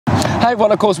Hey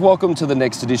everyone, of course, welcome to the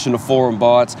next edition of Forum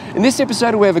Bites. In this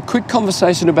episode, we have a quick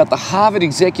conversation about the Harvard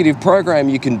Executive Program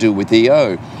you can do with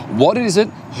EO. What is it,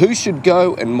 who should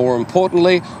go, and more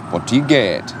importantly, what do you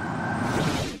get?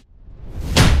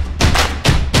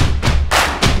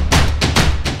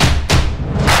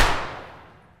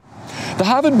 The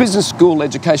Harvard Business School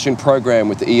Education Program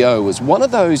with EO was one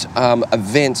of those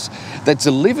events that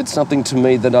delivered something to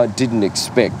me that I didn't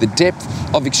expect. The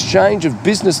depth of exchange of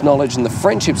business knowledge and the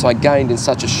friendships I gained in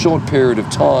such a short period of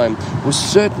time was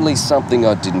certainly something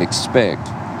I didn't expect.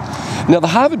 Now, the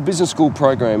Harvard Business School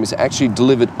program is actually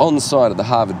delivered on-site at the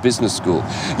Harvard Business School.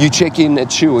 You check in at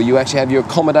Chua, you actually have your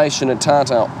accommodation at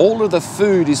Tata. All of the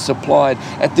food is supplied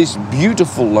at this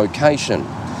beautiful location.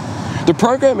 The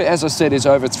program, as I said, is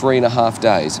over 3.5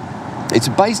 days. It's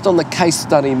based on the case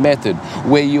study method,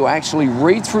 where you actually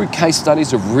read through case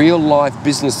studies of real-life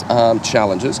business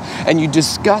challenges, and you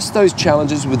discuss those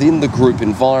challenges within the group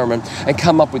environment and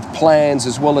come up with plans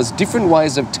as well as different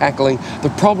ways of tackling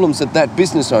the problems that that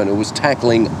business owner was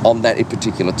tackling on that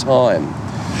particular time.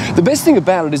 The best thing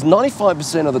about it is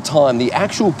 95% of the time, the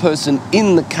actual person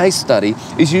in the case study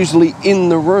is usually in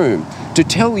the room to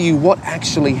tell you what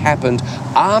actually happened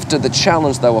after the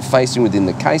challenge they were facing within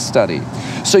the case study.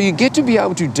 So you get to be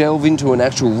able to delve into an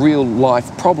actual real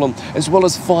life problem as well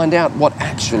as find out what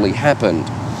actually happened.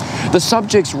 The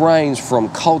subjects range from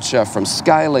culture, from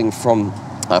scaling, from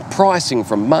pricing,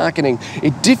 from marketing.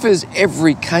 It differs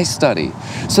every case study.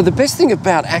 So the best thing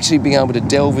about actually being able to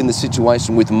delve in the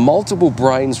situation with multiple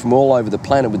brains from all over the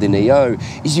planet within EO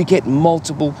is you get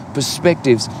multiple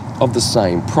perspectives of the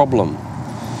same problem.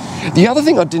 The other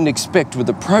thing I didn't expect with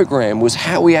the program was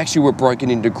how we actually were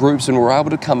broken into groups and were able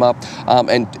to come up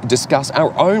and discuss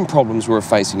our own problems we were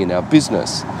facing in our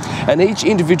business. And each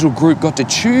individual group got to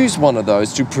choose one of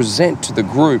those to present to the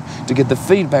group to get the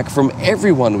feedback from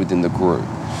everyone within the group.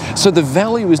 So the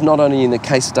value is not only in the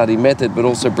case study method, but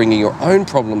also bringing your own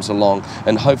problems along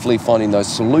and hopefully finding those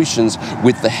solutions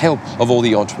with the help of all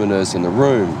the entrepreneurs in the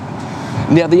room.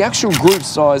 Now, the actual group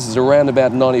size is around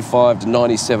about 95 to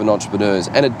 97 entrepreneurs,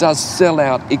 and it does sell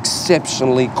out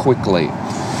exceptionally quickly.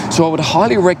 So I would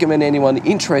highly recommend anyone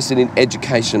interested in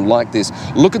education like this,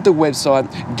 look at the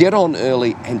website, get on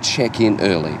early and check in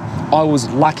early. I was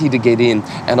lucky to get in,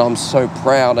 and I'm so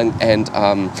proud and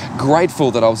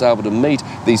grateful that I was able to meet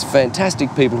these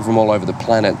fantastic people from all over the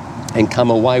planet and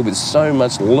come away with so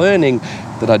much learning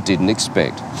that I didn't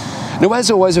expect. Now,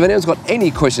 as always, if anyone's got any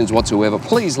questions whatsoever,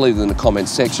 please leave them in the comments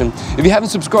section. If you haven't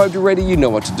subscribed already, you know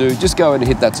what to do. Just go ahead and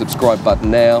hit that subscribe button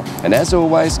now. And as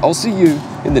always, I'll see you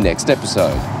in the next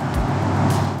episode.